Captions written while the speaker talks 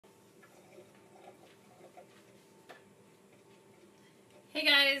Hey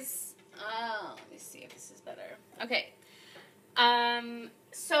guys, let me see if this is better. Okay,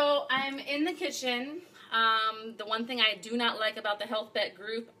 so I'm in the kitchen. The one thing I do not like about the Health Bet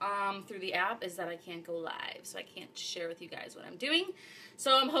group through the app is that I can't go live, so I can't share with you guys what I'm doing.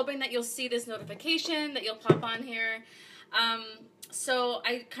 So I'm hoping that you'll see this notification, that you'll pop on here. So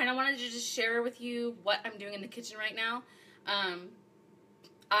I kind of wanted to just share with you what I'm doing in the kitchen right now.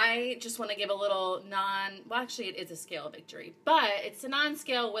 I just want to give a little well, actually it is a scale victory, but it's a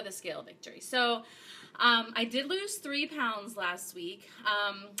non-scale with a scale victory. So I did lose 3 pounds last week,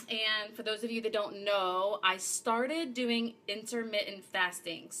 and for those of you that don't know, I started doing intermittent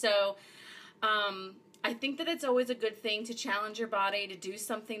fasting. So I think that it's always a good thing to challenge your body to do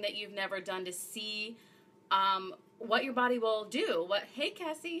something that you've never done, to see what your body will do, hey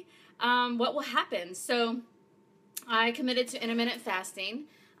Cassie, what will happen. So I committed to intermittent fasting.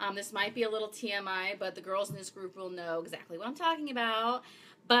 This might be a little TMI, but the girls in this group will know exactly what I'm talking about.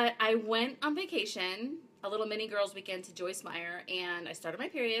 But I went on vacation, a little mini girls weekend, to Joyce Meyer, and I started my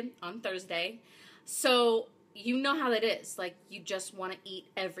period on Thursday. So you know how that is. Like, you just want to eat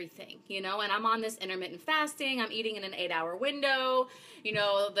everything, you know? And I'm on this intermittent fasting. I'm eating in an 8-hour window. You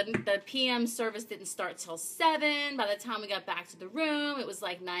know, the PM service didn't start till 7. By the time we got back to the room, it was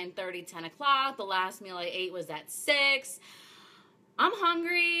like 9:30, 10 o'clock. The last meal I ate was at 6. I'm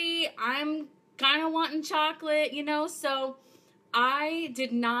hungry. I'm kind of wanting chocolate, you know? So I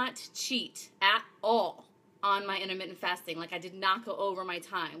did not cheat at all on my intermittent fasting. Like, I did not go over my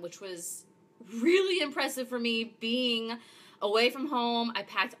time, which was really impressive for me being away from home. I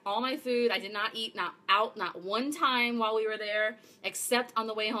packed all my food. I did not eat not one time while we were there, except on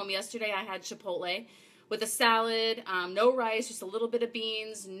the way home yesterday. I had Chipotle with a salad, no rice, just a little bit of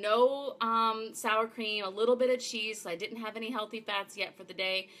beans, no sour cream, a little bit of cheese. So I didn't have any healthy fats yet for the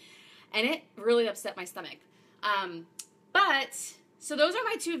day, and it really upset my stomach. So those are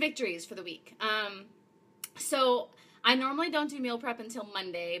my 2 victories for the week. So I normally don't do meal prep until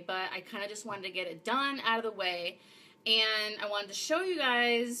Monday, but I kind of just wanted to get it done, out of the way, and I wanted to show you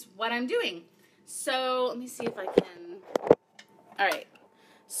guys what I'm doing. So let me see if I can. All right.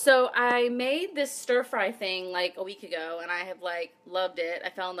 So I made this stir fry thing like a week ago, and I have like loved it. I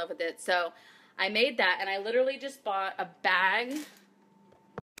fell in love with it. So I made that, and I literally just bought a bag.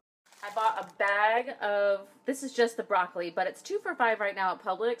 I bought a bag of, this is just the broccoli, but it's 2 for $5 right now at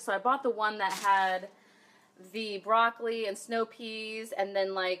Publix. So I bought the one that had the broccoli and snow peas, and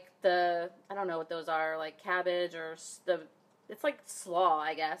then like I don't know what those are, like cabbage or it's like slaw,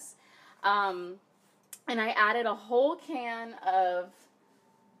 I guess. And I added a whole can of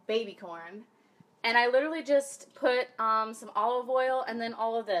baby corn, and I literally just put some olive oil, and then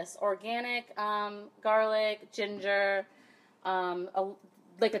all of this organic garlic, ginger,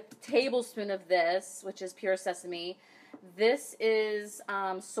 like a tablespoon of this, which is pure sesame. This is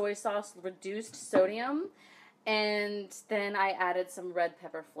soy sauce, reduced sodium, and then I added some red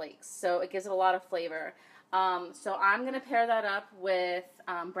pepper flakes, so it gives it a lot of flavor. So I'm going to pair that up with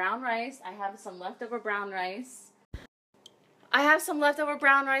brown rice. I have some leftover brown rice.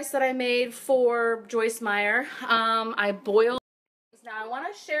 That I made for Joyce Meyer. I boiled. Now I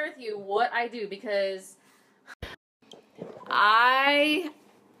want to share with you what I do, because I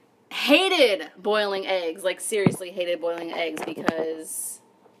hated boiling eggs, like seriously hated boiling eggs, because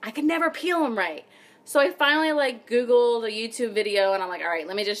I could never peel them right. So I finally like Googled a YouTube video, and I'm like, all right,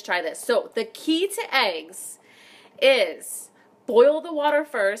 let me just try this. So the key to eggs is boil the water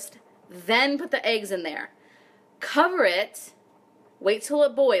first, then put the eggs in there. Cover it, wait till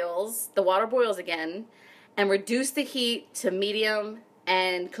it boils, the water boils again, and reduce the heat to medium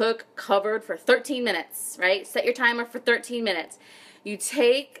and cook covered for 13 minutes, right? Set your timer for 13 minutes. You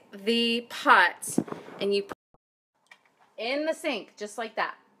take the pot and you put it in the sink, just like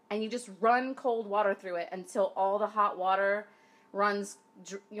that. And you just run cold water through it until all the hot water runs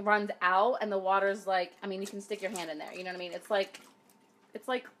out, and the water's like, I mean, you can stick your hand in there, you know what I mean? It's like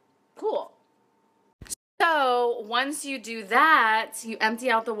cool. So once you do that, you empty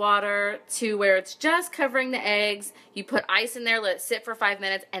out the water to where it's just covering the eggs. You put ice in there, let it sit for 5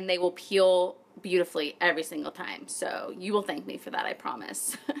 minutes, and they will peel beautifully every single time. So you will thank me for that, I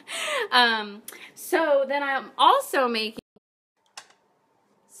promise. So then I'm also making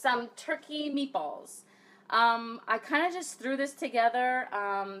some turkey meatballs. I kind of just threw this together.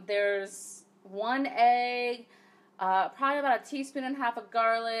 There's 1 egg, probably about 1.5 teaspoons of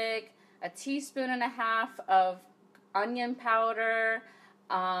garlic, 1.5 teaspoons of onion powder,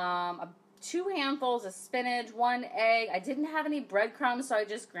 2 handfuls of spinach, 1 egg. I didn't have any breadcrumbs, so I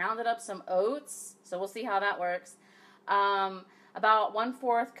just grounded up some oats. So we'll see how that works. About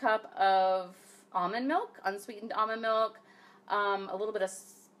 1/4 cup of almond milk, unsweetened almond milk, a little bit of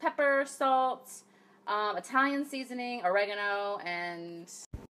pepper, salt, Italian seasoning, oregano, and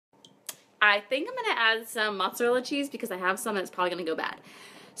I think I'm going to add some mozzarella cheese because I have some and it's probably going to go bad.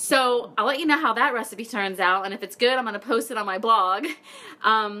 So I'll let you know how that recipe turns out, and if it's good, I'm going to post it on my blog.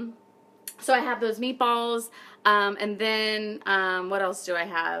 So I have those meatballs, and then what else do I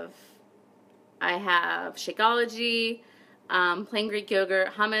have? I have Shakeology, plain Greek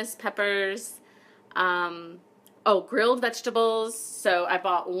yogurt, hummus, peppers, grilled vegetables. So I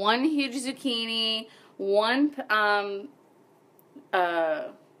bought one huge zucchini, one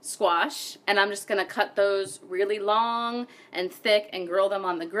squash, and I'm just going to cut those really long and thick and grill them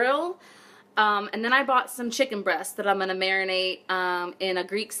on the grill. And then I bought some chicken breasts that I'm going to marinate in a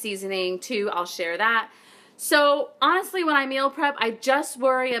Greek seasoning too. I'll share that. So honestly, when I meal prep, I just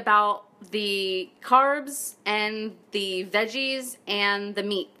worry about the carbs and the veggies and the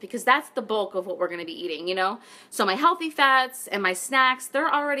meat, because that's the bulk of what we're going to be eating, you know. So my healthy fats and my snacks,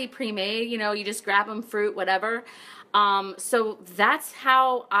 they're already pre-made, you know, you just grab them, fruit, whatever. So that's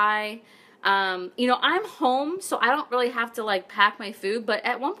how I, you know, I'm home, so I don't really have to like pack my food, but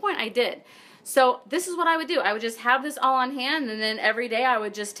at one point I did. So this is what I would do. I would just have this all on hand, and then every day I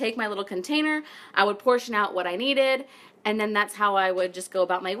would just take my little container, I would portion out what I needed, and then that's how I would just go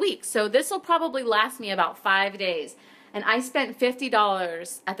about my week. So this will probably last me about 5 days, and I spent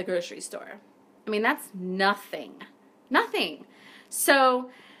 $50 at the grocery store. I mean, that's nothing. Nothing.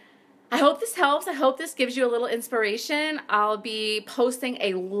 So I hope this helps. I hope this gives you a little inspiration. I'll be posting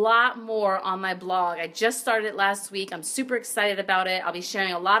a lot more on my blog. I just started it last week. I'm super excited about it. I'll be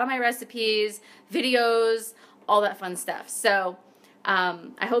sharing a lot of my recipes, videos, all that fun stuff. So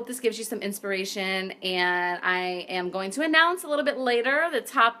I hope this gives you some inspiration, and I am going to announce a little bit later the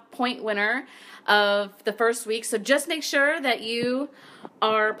top point winner of the first week. So just make sure that you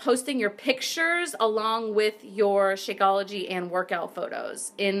are posting your pictures along with your Shakeology and workout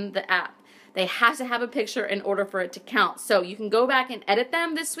photos in the app. They have to have a picture in order for it to count. So you can go back and edit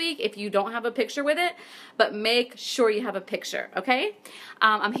them this week if you don't have a picture with it, but make sure you have a picture, okay?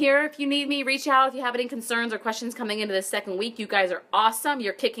 I'm here if you need me. Reach out if you have any concerns or questions coming into the second week. You guys are awesome.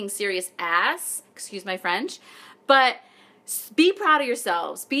 You're kicking serious ass. Excuse my French. But be proud of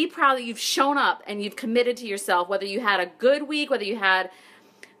yourselves. Be proud that you've shown up and you've committed to yourself, whether you had a good week, whether you had,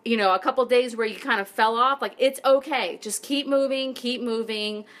 you know, a couple days where you kind of fell off. Like, it's okay. Just keep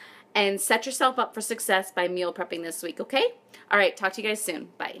moving, and set yourself up for success by meal prepping this week, okay? All right, talk to you guys soon.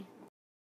 Bye.